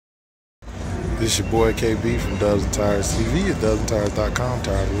This your boy KB from Dubs and Tires TV at dubsandtires.com.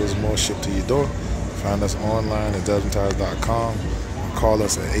 Tires, wheels, and more shipped to your door. Find us online at dubsandtires.com. Call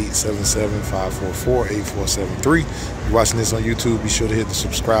us at 877-544-8473. If you're watching this on YouTube, be sure to hit the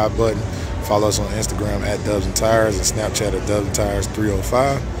subscribe button. Follow us on Instagram at Dubs and Tires and Snapchat at Dubs and Tires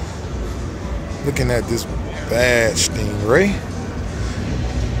 305. Looking at this bad Stingray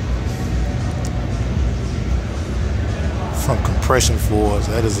from Compression Force.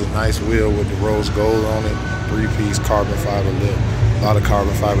 That is a nice wheel with the rose gold on it. 3-piece carbon fiber lip. A lot of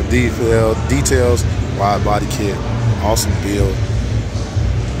carbon fiber details. Wide body kit. Awesome build.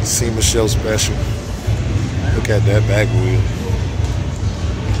 Sema show special. Look at that back wheel.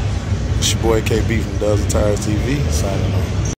 It's your boy KB from Dubs and Tires TV signing off.